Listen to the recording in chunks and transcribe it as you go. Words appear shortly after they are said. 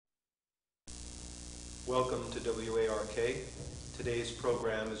Welcome to WARK. Today's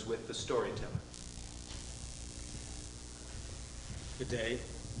program is with the storyteller. Good day.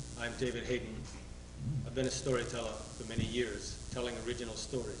 I'm David Hayden. I've been a storyteller for many years, telling original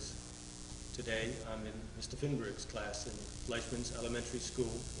stories. Today, I'm in Mr. Finberg's class in Fleischman's Elementary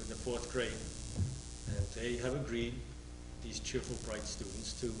School in the 4th grade. And they have agreed, these cheerful, bright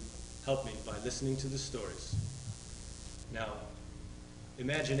students, to help me by listening to the stories. Now,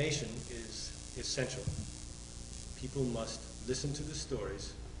 imagination is essential. People must listen to the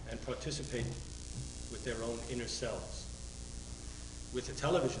stories and participate with their own inner selves. With a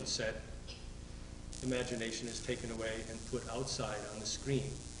television set, imagination is taken away and put outside on the screen.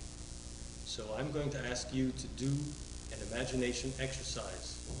 So I'm going to ask you to do an imagination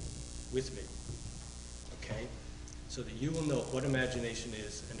exercise with me, okay? So that you will know what imagination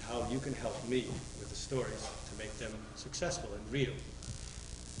is and how you can help me with the stories to make them successful and real.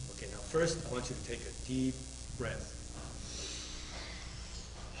 Okay, now first I want you to take a deep breath.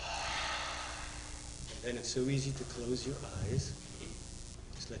 And then it's so easy to close your eyes.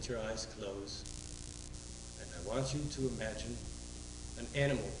 Just let your eyes close. And I want you to imagine an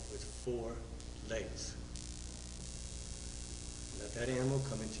animal with 4 legs. Let that animal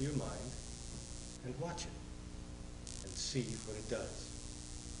come into your mind and watch it and see what it does.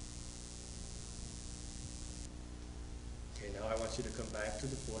 Okay, now I want you to come back to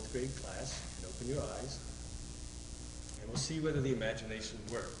the 4th grade class and open your eyes, and we'll see whether the imagination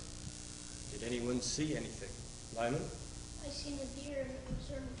worked. Did anyone see anything? Lyman? I seen a deer and it was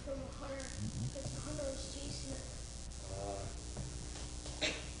running from a hunter because the hunter was chasing it.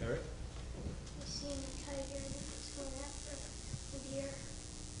 Eric? I seen a tiger and it was going after the deer.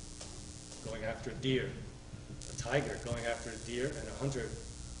 Going after a deer. A tiger going after a deer and a hunter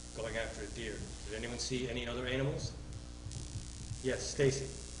going after a deer. Did anyone see any other animals? Yes, Stacy.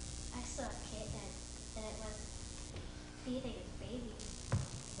 I saw a kitten and it was feeding its baby.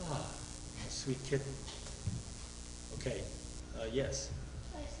 Ah, a sweet kitten. Okay, yes.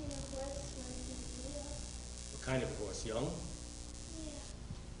 I seen a horse running in the wheel. What kind of a horse? Young?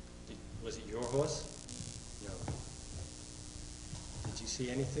 Yeah. Was it your horse? No. Did you see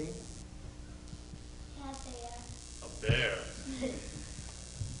anything? Yeah, bear. A bear.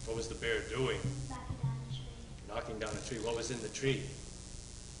 What was the bear doing? Knocking down a tree. Knocking down a tree. What was in the tree?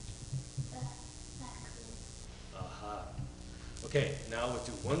 Raccoon. Aha. Okay, now we'll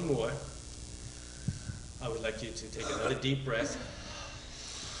do one more. I would like you to take another deep breath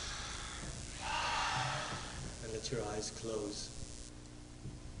and let your eyes close.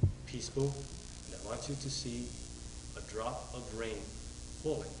 Peaceful. And I want you to see a drop of rain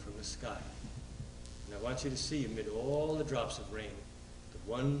falling from the sky. And I want you to see amid all the drops of rain, the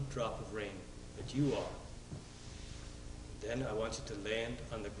one drop of rain that you are. And then I want you to land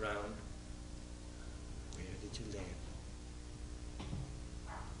on the ground. Where did you land?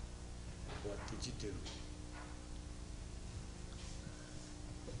 What did you do?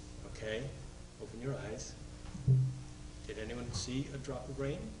 Okay, open your eyes. Did anyone see a drop of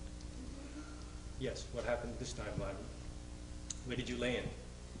rain? Yes, what happened this time, Lyman? Where did you land?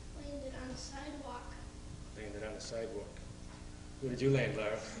 Landed on the sidewalk. Landed on the sidewalk. Where did you land,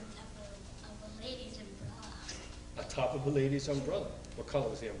 Lara? On top of a lady's umbrella. On top of a lady's umbrella. What color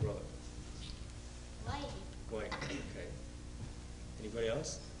was the umbrella? White. White, okay. Anybody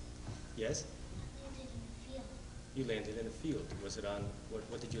else? Yes? Landed in the field. You landed in a field. Was it on,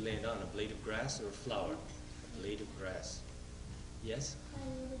 what did you land on, a blade of grass or a flower? A blade of grass. Yes? I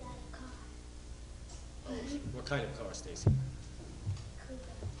landed at a car. Oh, what kind of car, Stacy?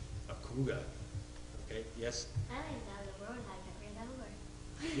 Cougar. A Cougar. Okay, yes? I landed on the road like I ran over.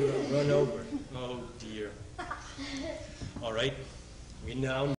 You got run over. Oh, dear. All right, we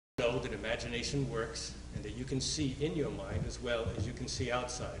now know that imagination works and that you can see in your mind as well as you can see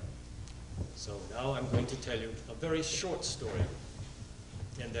outside. So now I'm going to tell you a very short story,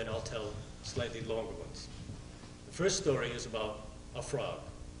 and then I'll tell slightly longer ones. The first story is about a frog,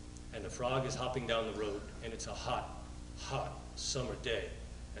 and the frog is hopping down the road, and it's a hot, hot summer day,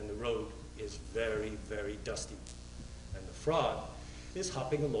 and the road is very, very dusty. And the frog is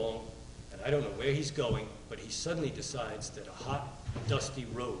hopping along, and I don't know where he's going, but he suddenly decides that a hot, dusty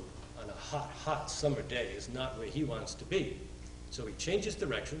road on a hot, hot summer day is not where he wants to be. So he changes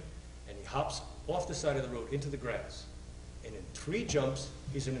direction, and he hops off the side of the road into the grass. And in 3 jumps,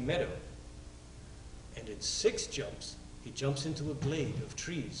 he's in a meadow. And in 6 jumps, he jumps into a glade of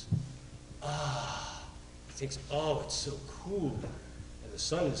trees. Ah, he thinks, oh, it's so cool. And the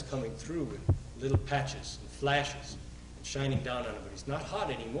sun is coming through in little patches and flashes and shining down on him, but he's not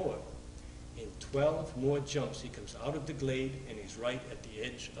hot anymore. In 12 more jumps, he comes out of the glade, and he's right at the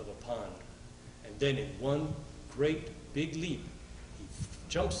edge of a pond. And then in one great big leap, he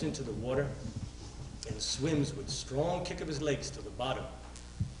jumps into the water and swims with a strong kick of his legs to the bottom.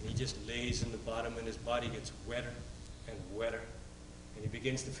 And he just lays in the bottom, and his body gets wetter and wetter. And he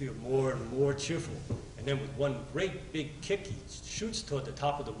begins to feel more and more cheerful. And then with one great big kick, he shoots toward the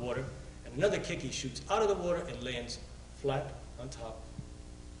top of the water. And another kick, he shoots out of the water and lands flat on top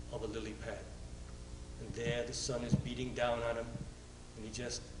of a lily pad. And there the sun is beating down on him, and he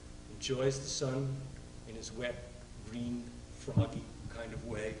just enjoys the sun in his wet, green, froggy kind of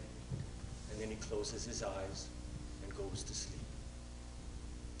way. And then he closes his eyes and goes to sleep.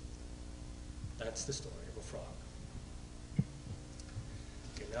 That's the story of a frog.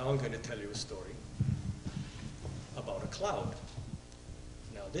 Okay, now I'm going to tell you a story about a cloud.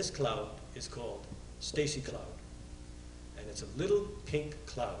 Now this cloud is called Stacy Cloud, and it's a little pink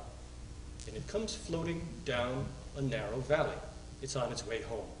cloud, and it comes floating down a narrow valley. It's on its way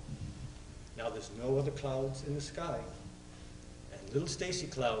home. Now there's no other clouds in the sky, and little Stacy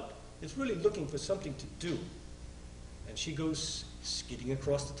Cloud is really looking for something to do, and she goes skidding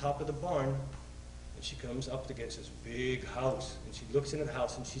across the top of the barn, and she comes up against this big house, and she looks into the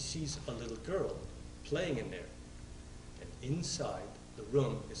house, and she sees a little girl playing in there, and inside the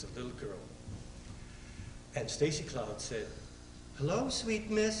room is a little girl. And Stacy Cloud said, "Hello, sweet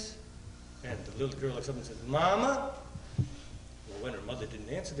miss." And the little girl looks up and said, "Mama?" Well, when her mother didn't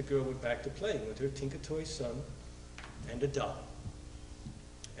answer, the girl went back to playing with her Tinker Toy son and a doll.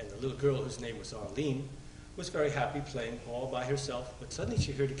 And the little girl, whose name was Arlene, was very happy playing all by herself, but suddenly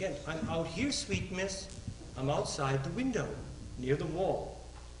she heard again, "I'm out here, sweet miss. I'm outside the window, near the wall."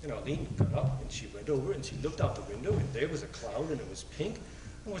 And Arlene got up, and she went over, and she looked out the window, and there was a cloud, and it was pink.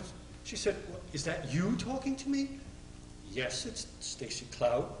 And she said, "Is that you talking to me?" "Yes, it's Stacy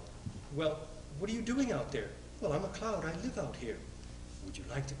Cloud." "Well, what are you doing out there?" "Well, I'm a cloud. I live out here." "Would you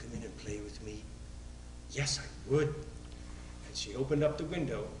like to come in and play with me?" "Yes, I would." And she opened up the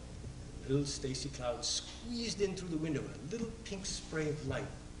window, and little Stacy Cloud squeezed in through the window, and a little pink spray of light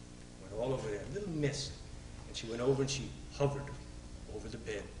went all over there, a little mist. And she went over and she hovered over the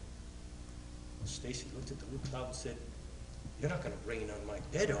bed. Stacy looked at the little cloud and said, "You're not going to rain on my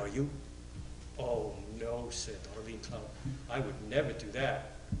bed, are you?" "Oh, no," said Arlene Cloud. "I would never do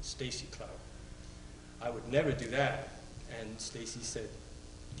that." Stacy Cloud, "I would never do that." And Stacy said,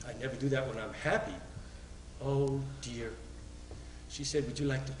 "I never do that when I'm happy." "Oh, dear." She said, "Would you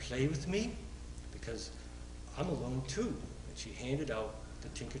like to play with me? Because I'm alone too." And she handed out the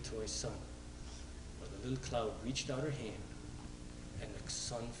Tinker Toy sun. Well, the little cloud reached out her hand, and the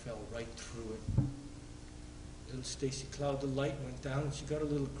sun fell right through it. Little Stacy Cloud, the light went down, and she got a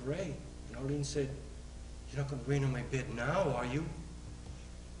little gray. And Arlene said, "You're not going to rain on my bed now, are you?"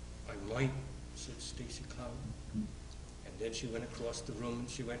 "I might," said Stacy Cloud. And then she went across the room, and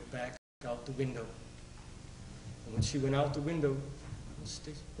she went back out the window. And when she went out the window,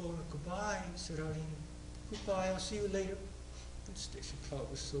 Stacy, "Oh, goodbye," said Arlene. "Goodbye, I'll see you later." And Stacy Cloud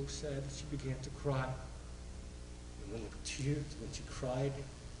was so sad that she began to cry. And when she cried,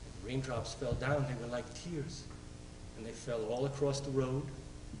 and raindrops fell down, they were like tears. And they fell all across the road,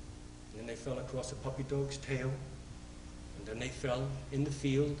 and then they fell across a puppy dog's tail, and then they fell in the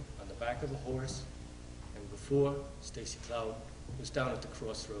field on the back of a horse, and before Stacy Cloud was down at the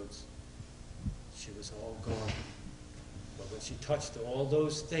crossroads, she was all gone. But when she touched all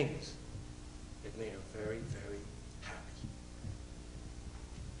those things, it made her very, very happy.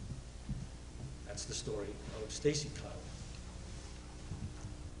 That's the story of Stacy Cloud.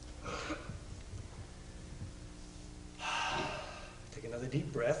 Take another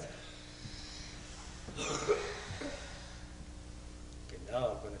deep breath. Okay, now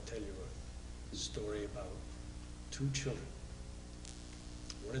I'm going to tell you a story about two children.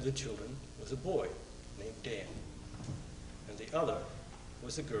 One of the children was a boy named Dan, and the other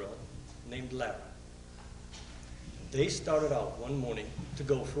was a girl named Lara. And they started out one morning to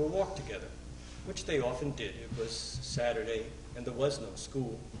go for a walk together, which they often did. It was Saturday, and there was no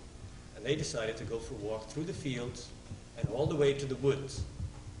school, and they decided to go for a walk through the fields and all the way to the woods.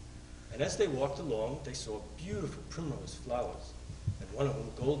 And as they walked along, they saw beautiful primrose flowers, and one of them,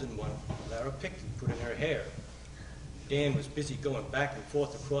 a golden one, Lara picked and put in her hair. Dan was busy going back and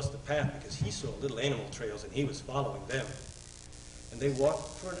forth across the path because he saw little animal trails and he was following them. And they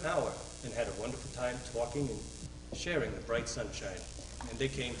walked for an hour and had a wonderful time talking and sharing the bright sunshine. And they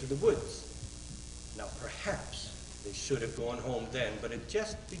came to the woods. Now perhaps they should have gone home then, but it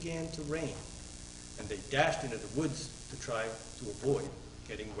just began to rain. And they dashed into the woods to try to avoid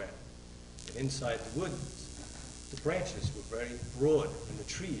getting wet. And inside the woods, the branches were very broad and the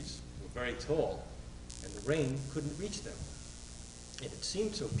trees were very tall, and the rain couldn't reach them. And it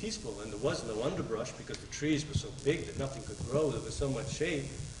seemed so peaceful, and there was no underbrush because the trees were so big that nothing could grow. There was so much shade.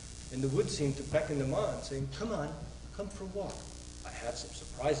 And the woods seemed to beckon them on, saying, "Come on, come for a walk. I have some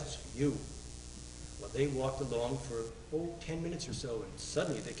surprises for you." Well, they walked along for, 10 minutes or so, and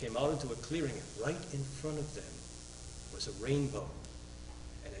suddenly they came out into a clearing, and right in front of them was a rainbow.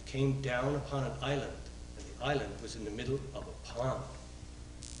 And it came down upon an island, and the island was in the middle of a pond.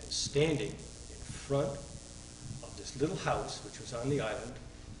 And standing in front of this little house, which was on the island,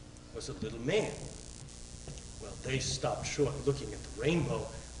 was a little man. Well, they stopped short looking at the rainbow.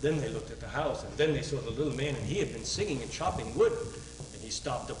 Then they looked at the house, and then they saw the little man, and he had been singing and chopping wood. And he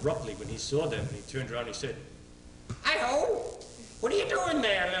stopped abruptly when he saw them, and he turned around and he said, "Hi-ho! What are you doing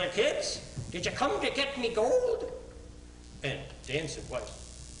there, little kids? Did you come to get me gold?" And Dan said,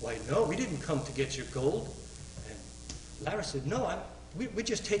 Why, no, we didn't come to get your gold." And Lara said, "No, we're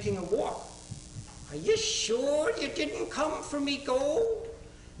just taking a walk." "Are you sure you didn't come for me gold?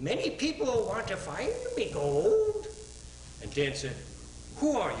 Many people want to find me gold." And Dan said,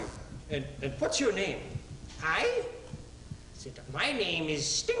 "Who are you? And what's your name?" "I?" said, "My name is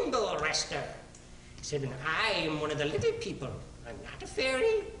Stingle-Rester." He said, "And I am one of the little people. I'm not a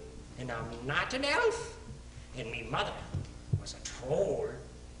fairy, and I'm not an elf. And me mother was a troll,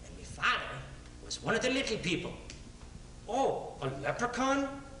 and me father was one of the little people." "Oh, a leprechaun?"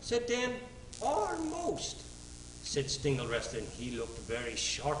 said Dan. "Almost," said Stingle-Rester, and he looked very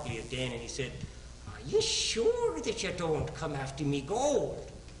sharply at Dan, and he said, "Are you sure that you don't come after me gold?"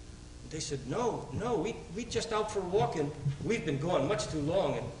 They said, No, we just out for a walk, and we've been gone much too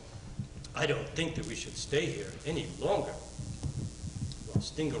long, and I don't think that we should stay here any longer." Well,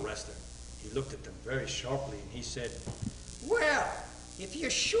 Stingle-Rester, he looked at them very sharply, and he said, "Well, if you're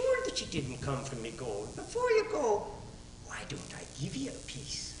sure that you didn't come for me gold, before you go, why don't I give you a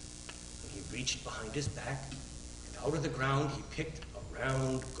piece?" And he reached behind his back, and out of the ground he picked a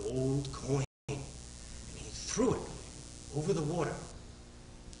round gold coin, and he threw it over the water.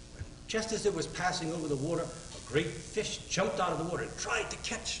 And just as it was passing over the water, a great fish jumped out of the water and tried to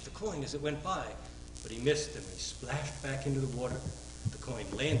catch the coin as it went by, but he missed, and he splashed back into the water. The coin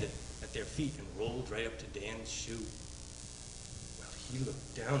landed at their feet and rolled right up to Dan's shoe. Well, he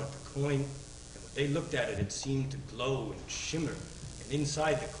looked down at the coin, and when they looked at it, it seemed to glow and shimmer. And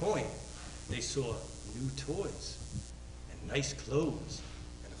inside the coin, they saw new toys, and nice clothes,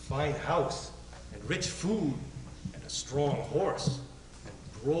 and a fine house, and rich food, and a strong horse,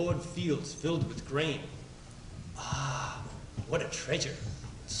 and broad fields filled with grain. Ah, what a treasure!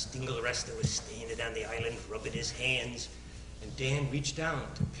 Stingle-Rester was standing on the island, rubbing his hands, and Dan reached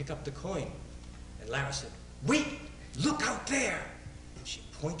down to pick up the coin. And Lara said, "Wait, look out there!" And she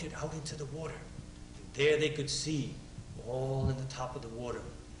pointed out into the water. And there they could see, all in the top of the water,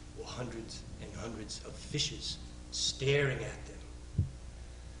 were hundreds and hundreds of fishes staring at them.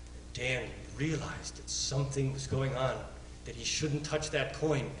 And Dan realized that something was going on, that he shouldn't touch that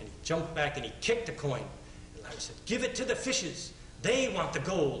coin, and he jumped back and he kicked the coin. And Lara said, "Give it to the fishes. They want the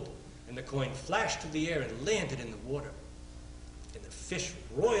gold." And the coin flashed through the air and landed in the water. And the fish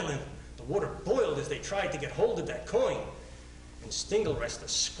roiling, the water boiled as they tried to get hold of that coin. And Stingle-Rester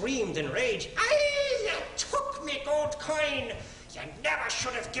screamed in rage, "Aye, you took me gold coin! You never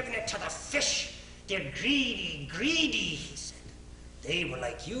should have given it to the fish! They're greedy, greedy," he said. "They were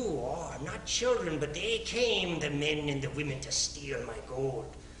like you, not children, but they came, the men and the women, to steal my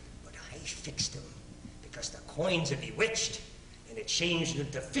gold. But I fixed them, because the coins are bewitched, and it changed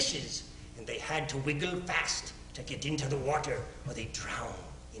into fishes, and they had to wiggle fast to get into the water, or they drown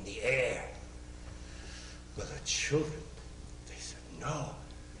in the air." Well, the children, they said, "No,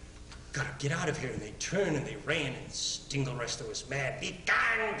 gotta get out of here." And they turned and they ran, and Stingle-Rester was mad. Be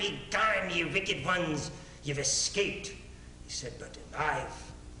gone, you wicked ones. You've escaped." He said, "But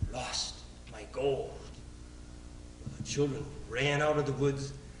I've lost my gold." Well, the children ran out of the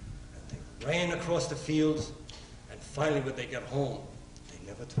woods, and they ran across the fields, and finally when they got home, they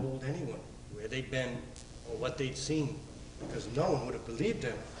never told anyone where they'd been or what they'd seen, because no one would have believed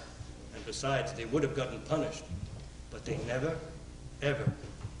them, and besides, they would have gotten punished. But they never, ever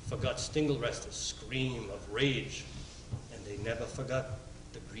forgot Stingle-Rester's scream of rage, and they never forgot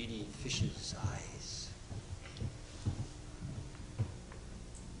the greedy fish's eyes.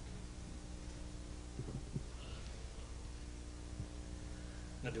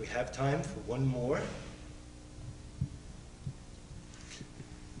 Now, do we have time for one more?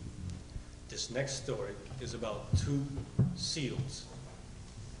 This next story is about two seals.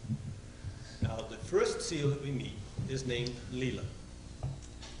 Now, the first seal that we meet is named Leela.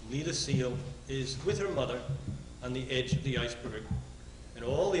 Leela seal is with her mother on the edge of the iceberg, and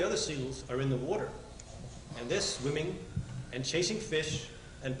all the other seals are in the water, and they're swimming and chasing fish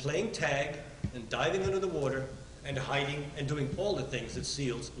and playing tag and diving under the water and hiding and doing all the things that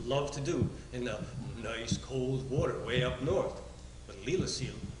seals love to do in the nice cold water way up north. But Leela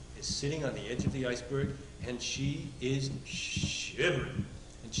seal is sitting on the edge of the iceberg, and she is shivering,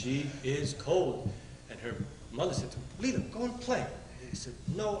 and she is cold. And her mother said to her, Leela, go and play. And he said,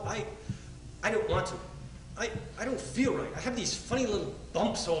 no, I don't want to. I don't feel right. I have these funny little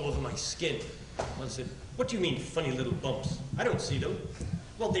bumps all over my skin. Mother said, what do you mean funny little bumps? I don't see them.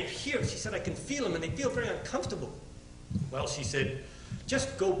 Well, they're here. She said, I can feel them, and they feel very uncomfortable. Well, she said,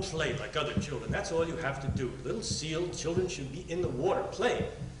 just go play like other children. That's all you have to do. Little seal children should be in the water playing.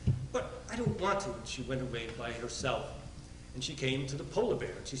 But I don't want to. And she went away by herself. And she came to the polar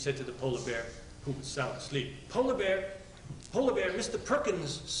bear, and she said to the polar bear, who was sound asleep, Polar bear, Mr.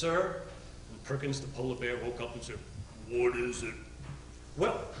 Perkins, sir. And Perkins, the polar bear, woke up and said, what is it?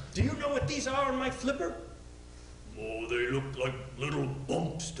 Well, do you know what these are on my flipper? Oh, they look like little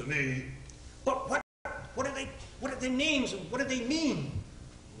bumps to me. But what are they? What are their names and what do they mean?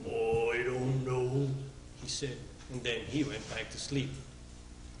 Oh, I don't know, he said, and then he went back to sleep.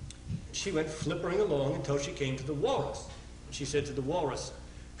 She went flippering along until she came to the walrus. She said to the walrus,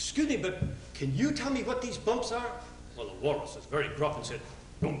 excuse me, but can you tell me what these bumps are? Well, the walrus was very gruff and said,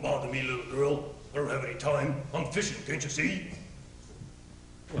 don't bother me, little girl. I don't have any time. I'm fishing, can't you see?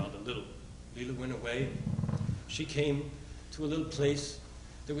 Well, the little Leela went away. She came to a little place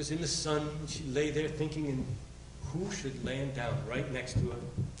that was in the sun, and she lay there thinking, and who should land down right next to her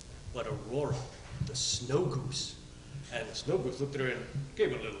but Aurora, the snow goose. And the snow goose looked at her and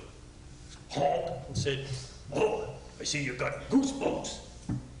gave her a little honk and said, oh, I see you've got goosebumps.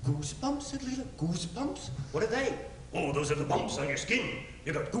 Goosebumps, said Leela. Goosebumps? What are they? Oh, those are the bumps on your skin.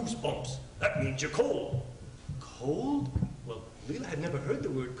 You got goosebumps. That means you're cold. Cold? Well, Leela had never heard the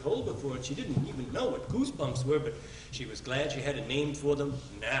word cold before, and she didn't even know what goosebumps were, but she was glad she had a name for them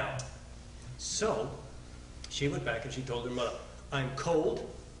now. So, she went back and she told her mother, I'm cold,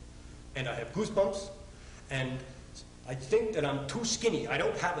 and I have goosebumps, and I think that I'm too skinny. I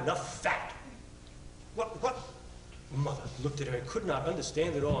don't have enough fat. What? Mother looked at her and could not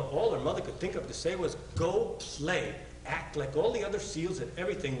understand it all, and all her mother could think of to say was, go play, act like all the other seals, and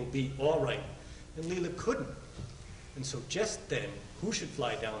everything will be all right. And Leela couldn't. And so just then, who should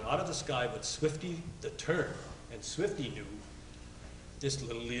fly down out of the sky but Swifty the tern? And Swifty knew this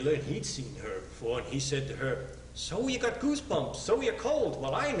little Leela, and he'd seen her before, and he said to her, so you got goosebumps, so you're cold.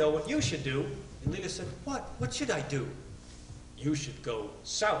 Well, I know what you should do. And Leela said, what? What should I do? You should go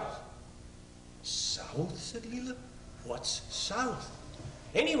south. South, said Leela. What's south?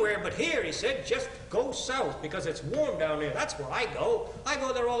 Anywhere but here, he said. Just go south because it's warm down there. That's where I go. I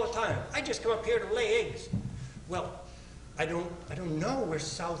go there all the time. I just come up here to lay eggs. Well, I don't know where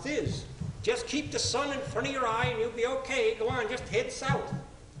south is. Just keep the sun in front of your eye and you'll be okay. Go on, just head south.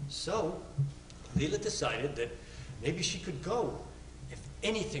 So, Leela decided that maybe she could go. If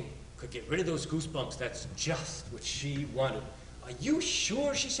anything could get rid of those goosebumps, that's just what she wanted. Are you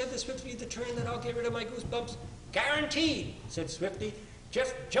sure, she said to Swifty the tern, that I'll get rid of my goosebumps? Guaranteed, said Swifty.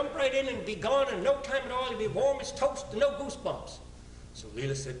 Just jump right in and be gone in no time at all. You'll be warm as toast and no goosebumps. So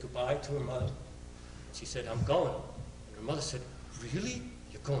Leela said goodbye to her mother. She said, I'm going. And her mother said, really?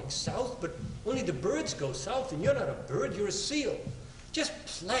 You're going south? But only the birds go south, and you're not a bird, you're a seal. Just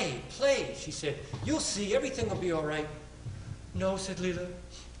play, she said. You'll see, everything will be all right. No, said Leela,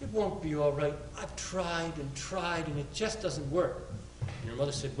 it won't be all right. I've tried, and it just doesn't work. And her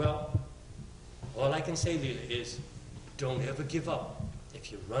mother said, well, all I can say, Leela, is don't ever give up.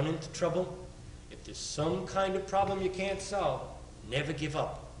 If you run into trouble, if there's some kind of problem you can't solve, never give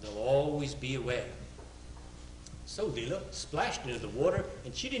up. There'll always be a way. So Leela splashed into the water,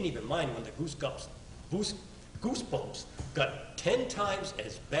 and she didn't even mind when the goosebumps got 10 times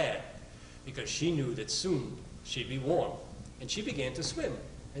as bad, because she knew that soon she'd be warm. And she began to swim.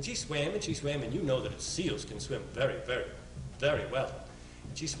 And she swam, and you know that seals can swim very, very, very well.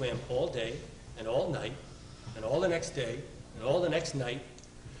 And she swam all day, and all night, and all the next day, and all the next night.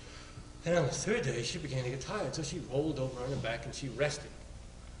 And on the third day, she began to get tired, so she rolled over on her back, and she rested.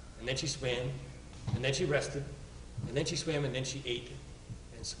 And then she swam, and then she rested, and then she swam, and then she ate,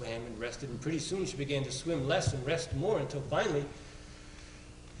 and swam and rested, and pretty soon she began to swim less and rest more until finally,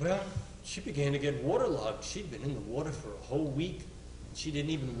 well, she began to get waterlogged. She'd been in the water for a whole week. She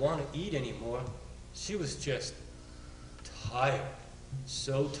didn't even want to eat anymore. She was just tired,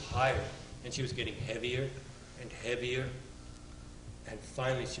 so tired, and she was getting heavier and heavier, and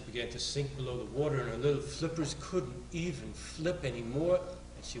finally she began to sink below the water, and her little flippers couldn't even flip anymore,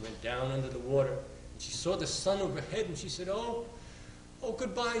 and she went down under the water. She saw the sun overhead, and she said, oh,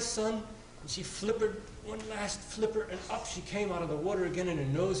 goodbye, sun. And she flippered one last flipper, and up she came out of the water again, and her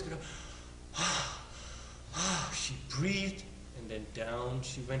nose got up. She breathed, and then down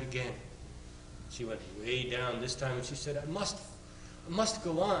she went again. She went way down this time, and she said, I must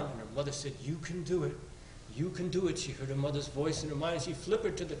go on. And her mother said, you can do it. You can do it. She heard her mother's voice in her mind. She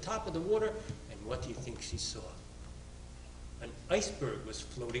flippered to the top of the water, and what do you think she saw? An iceberg was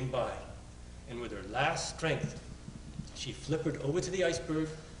floating by, and with her last strength, she flippered over to the iceberg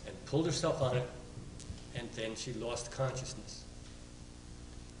and pulled herself on it, and then she lost consciousness.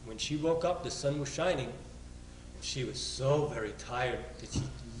 When she woke up, the sun was shining, and she was so very tired that she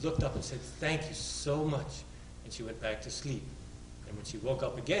looked up and said, thank you so much, and she went back to sleep. And when she woke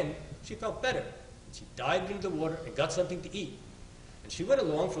up again, she felt better. And she dived into the water and got something to eat. And she went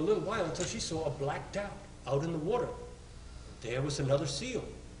along for a little while until she saw a black dot out in the water. And there was another seal.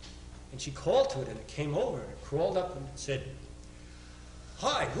 And she called to it, and it came over, and it crawled up and said,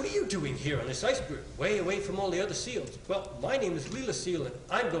 hi, what are you doing here on this iceberg, way away from all the other seals? Well, my name is Leela Seal, and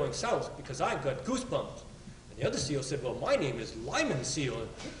I'm going south because I've got goosebumps. And the other seal said, well, my name is Lyman Seal,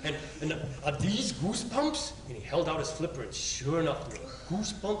 and are these goosebumps? And he held out his flipper, and sure enough, there were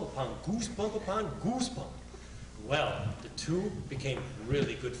goosebump upon goosebump upon goosebump. Well, the two became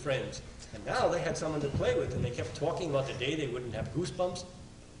really good friends, and now they had someone to play with, and they kept talking about the day they wouldn't have goosebumps,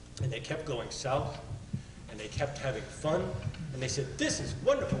 and they kept going south, and they kept having fun, and they said, this is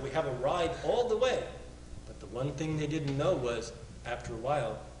wonderful, we have a ride all the way. But the one thing they didn't know was, after a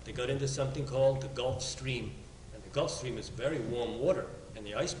while, they got into something called the Gulf Stream. And the Gulf Stream is very warm water, and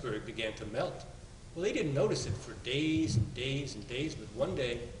the iceberg began to melt. Well, they didn't notice it for days and days and days, but one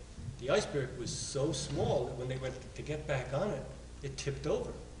day, the iceberg was so small that when they went to get back on it, it tipped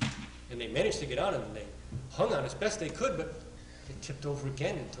over. And they managed to get on it, and they hung on as best they could, but it tipped over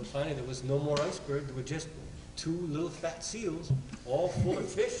again until finally there was no more iceberg. There were just two little fat seals, all full of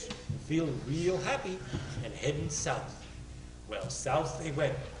fish, and feeling real happy, and heading south. Well, south they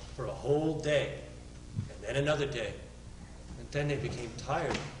went for a whole day, and then another day. And then they became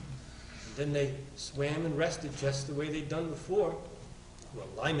tired. And then they swam and rested just the way they'd done before. Well,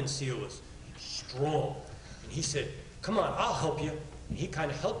 Lyman Seal was strong, and he said, come on, I'll help you. And he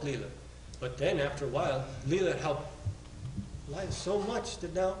kind of helped Leela. But then, after a while, Leela helped Lyman so much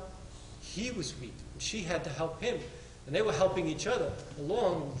that now he was weak, and she had to help him. And they were helping each other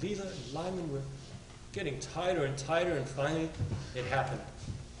along. Leela and Lyman were getting tighter and tighter, and finally it happened.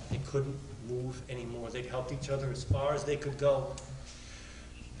 They couldn't move anymore. They'd helped each other as far as they could go.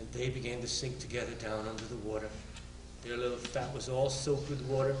 And they began to sink together down under the water. Their little fat was all soaked with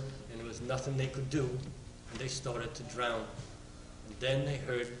water, and there was nothing they could do, and they started to drown. And then they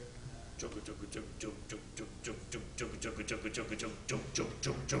heard and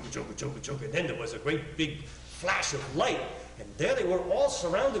then there was a great big flash of light, and there they were all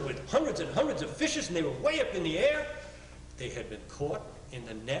surrounded with hundreds and hundreds of fishes, and they were way up in the air. They had been caught in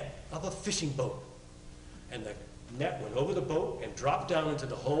the net of a fishing boat, and the net went over the boat and dropped down into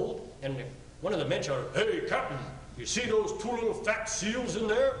the hold, and one of the men shouted, hey, Captain, you see those two little fat seals in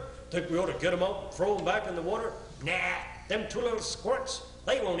there? Think we ought to get them out and throw them back in the water? Nah, them two little squirts,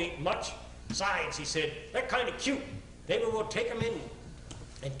 they won't eat much. Besides, he said, they're kind of cute. Maybe we'll take them in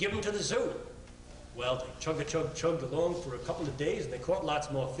and give them to the zoo. Well, they chugged along for a couple of days, and they caught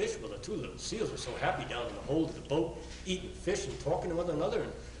lots more fish. Well, the two little seals were so happy down in the hold of the boat, eating fish and talking to one another.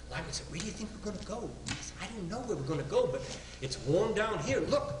 And Lyman said, where do you think we're going to go? He said, I don't know where we're going to go, but it's warm down here.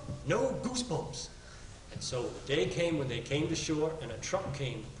 Look, no goosebumps. And so the day came when they came to shore, and a truck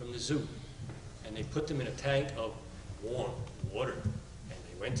came from the zoo, and they put them in a tank of warm water, and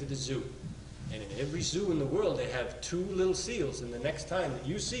they went to the zoo. And in every zoo in the world, they have two little seals, and the next time that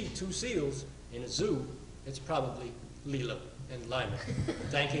you see two seals in a zoo, it's probably Leela and Lyman,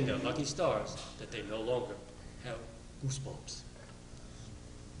 thanking their lucky stars that they no longer have goosebumps.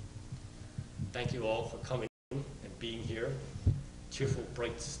 Thank you all for coming and being here, cheerful,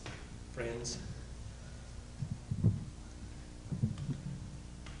 bright friends.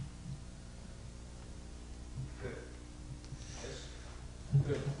 Good. Yes?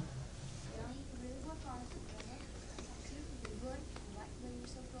 Good.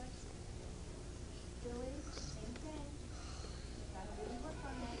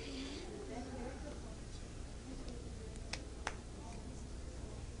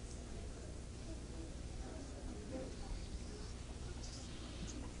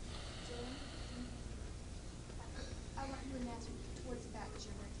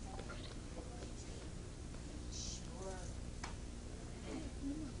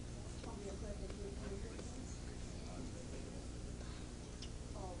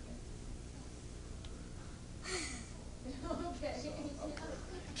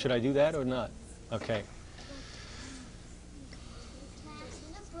 Should I do that or not? Okay.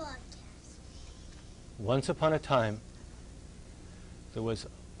 Once upon a time, there was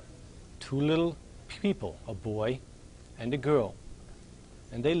two little people, a boy and a girl.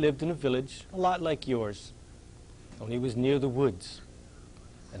 And they lived in a village a lot like yours, only it was near the woods.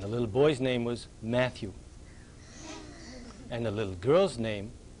 And the little boy's name was Matthew. And the little girl's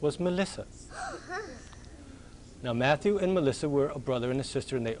name was Melissa. Now, Matthew and Melissa were a brother and a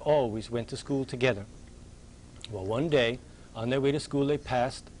sister, and they always went to school together. Well, one day, on their way to school, they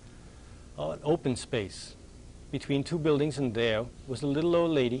passed an open space between two buildings, and there was a little old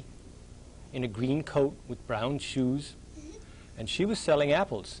lady in a green coat with brown shoes, and she was selling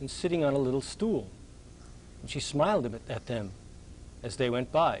apples and sitting on a little stool. And she smiled at them as they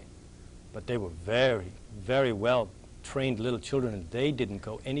went by. But they were very, very well-trained little children, and they didn't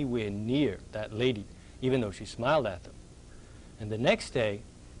go anywhere near that lady, even though she smiled at them. And the next day,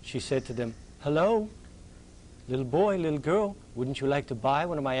 she said to them, "Hello, little boy, little girl, wouldn't you like to buy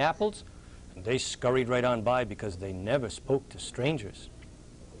one of my apples?" And they scurried right on by because they never spoke to strangers.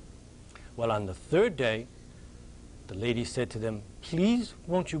 Well, on the third day, the lady said to them, "Please,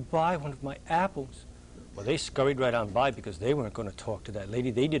 won't you buy one of my apples?" Well, they scurried right on by because they weren't going to talk to that lady.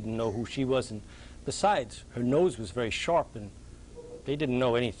 They didn't know who she was, and besides, her nose was very sharp, and they didn't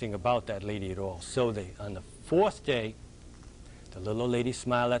know anything about that lady at all. So on the fourth day, the little old lady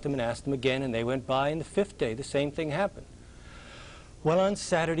smiled at them and asked them again, and they went by, and the fifth day, the same thing happened. Well, on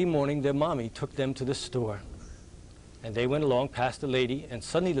Saturday morning, their mommy took them to the store, and they went along past the lady, and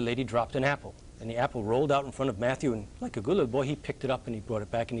suddenly the lady dropped an apple, and the apple rolled out in front of Matthew, and like a good little boy, he picked it up and he brought it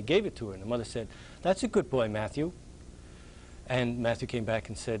back and he gave it to her, and the mother said, "That's a good boy, Matthew." And Matthew came back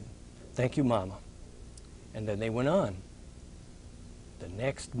and said, "Thank you, Mama." And then they went on. The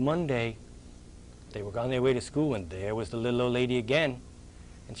next Monday, they were on their way to school, and there was the little old lady again,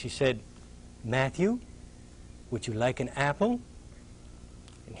 and she said, "Matthew, would you like an apple?"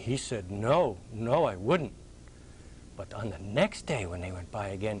 And he said, "No, I wouldn't." But on the next day when they went by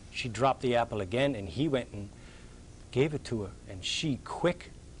again, she dropped the apple again, and he went and gave it to her. And she,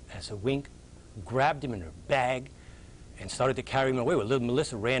 quick as a wink, grabbed him in her bag and started to carry him away. Well, little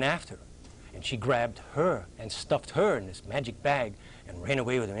Melissa ran after her, and she grabbed her and stuffed her in this magic bag and ran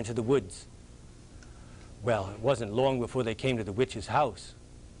away with him into the woods. Well, it wasn't long before they came to the witch's house,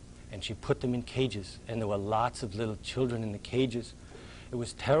 and she put them in cages, and there were lots of little children in the cages. It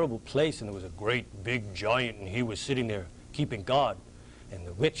was a terrible place, and there was a great big giant, and he was sitting there keeping guard. And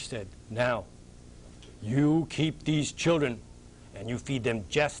the witch said, "Now, you keep these children, and you feed them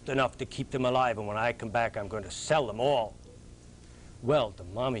just enough to keep them alive, and when I come back, I'm going to sell them all." Well, the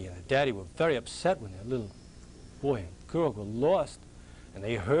mommy and the daddy were very upset when their little boy and girl were lost, and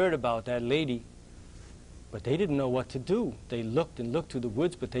they heard about that lady, but they didn't know what to do. They looked and looked through the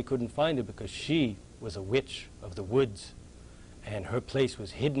woods, but they couldn't find her because she was a witch of the woods. And her place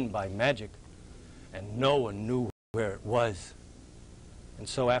was hidden by magic, and no one knew where it was. And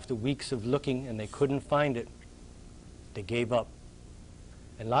so after weeks of looking and they couldn't find it, they gave up.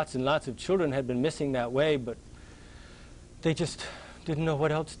 And lots of children had been missing that way, but they just didn't know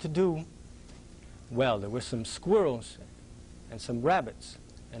what else to do. Well, there were some squirrels and some rabbits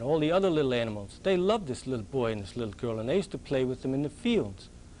and all the other little animals. They loved this little boy and this little girl, and they used to play with them in the fields.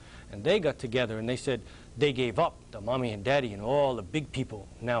 And they got together and they said, they gave up, the mommy and daddy and all the big people.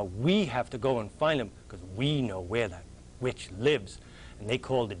 Now we have to go and find them because we know where that witch lives. And they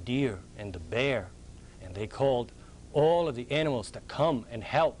called the deer and the bear, and they called all of the animals to come and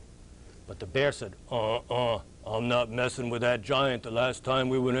help. But the bear said, I'm not messing with that giant. The last time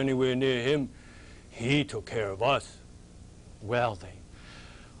we went anywhere near him, he took care of us. Well, they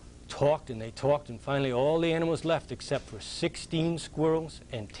talked, and finally all the animals left except for 16 squirrels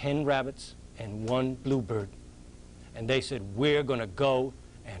and 10 rabbits and 1 bluebird. And they said, we're going to go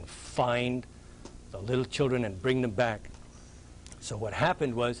and find the little children and bring them back. So what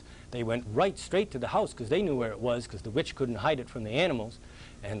happened was they went right straight to the house because they knew where it was because the witch couldn't hide it from the animals.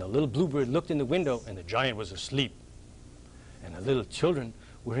 And the little bluebird looked in the window and the giant was asleep. And the little children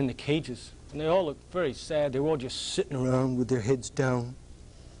were in the cages, and they all looked very sad. They were all just sitting around with their heads down.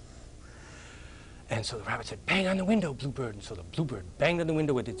 And so the rabbit said, bang on the window, bluebird. And so the bluebird banged on the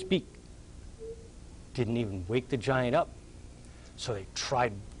window with its beak. Didn't even wake the giant up. So they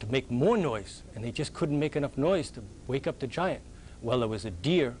tried to make more noise, and they just couldn't make enough noise to wake up the giant. Well, there was a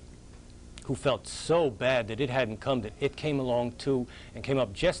deer who felt so bad that it hadn't come that it came along too and came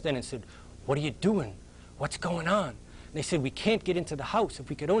up just then and said, what are you doing? What's going on? And they said, we can't get into the house. If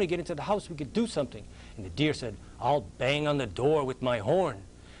we could only get into the house, we could do something. And the deer said, I'll bang on the door with my horn.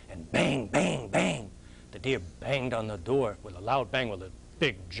 And bang, bang, bang. The deer banged on the door with a loud bang. Well, the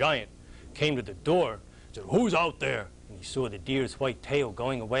big giant came to the door, said, "Who's out there?" And he saw the deer's white tail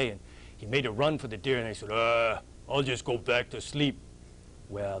going away, and he made a run for the deer, and he said, "I'll just go back to sleep."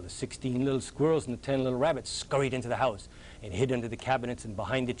 Well, the 16 little squirrels and the 10 little rabbits scurried into the house and hid under the cabinets and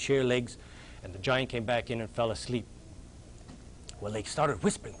behind the chair legs, and the giant came back in and fell asleep. Well, they started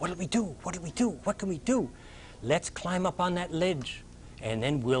whispering, "What do we do? What do we do? What can we do? Let's climb up on that ledge, and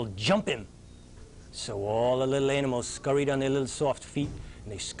then we'll jump him." So all the little animals scurried on their little soft feet,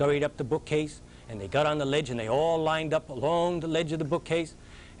 and they scurried up the bookcase, and they got on the ledge, and they all lined up along the ledge of the bookcase,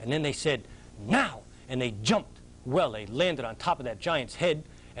 and then they said, "Now!" And they jumped. Well, they landed on top of that giant's head,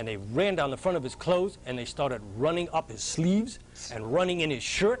 and they ran down the front of his clothes, and they started running up his sleeves and running in his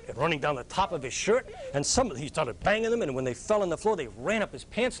shirt and running down the top of his shirt, and he started banging them, and when they fell on the floor, they ran up his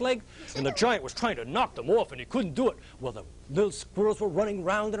pants leg, and the giant was trying to knock them off, and he couldn't do it. Well, the little squirrels were running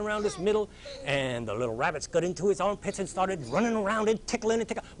round and around his middle, and the little rabbits got into his armpits and started running around and tickling and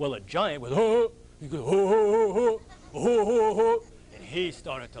tickling. Well, the giant was, he goes, and he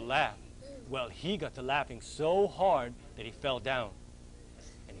started to laugh. Well, he got to laughing so hard that he fell down.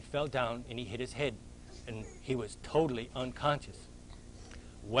 And he fell down and he hit his head. And he was totally unconscious.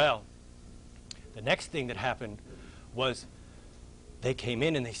 Well, the next thing that happened was they came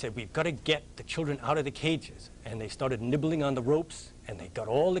in and they said, "We've got to get the children out of the cages." And they started nibbling on the ropes, and they got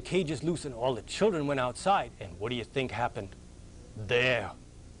all the cages loose, and all the children went outside. And what do you think happened? There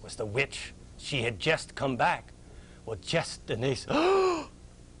was the witch. She had just come back. Well, and they said, "Oh!"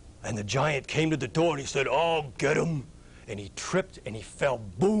 And the giant came to the door and he said, "Oh, get him." And he tripped and he fell,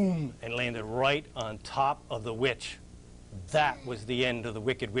 boom, and landed right on top of the witch. That was the end of the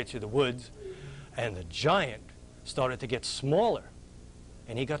Wicked Witch of the Woods. And the giant started to get smaller.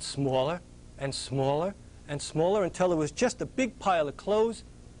 And he got smaller and smaller and smaller until it was just a big pile of clothes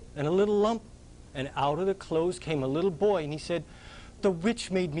and a little lump. And out of the clothes came a little boy, and he said, "The witch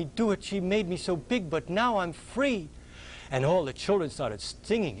made me do it. She made me so big, but now I'm free." And all the children started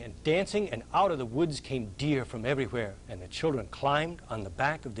singing and dancing, and out of the woods came deer from everywhere. And the children climbed on the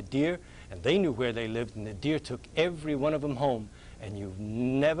back of the deer, and they knew where they lived, and the deer took every one of them home. And you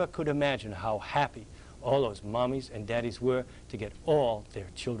never could imagine how happy all those mommies and daddies were to get all their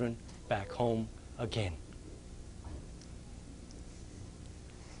children back home again.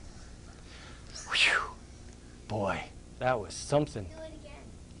 Whew. Boy, that was something. Do it again.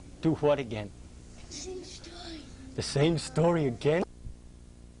 Do what again? Same story. The same story again?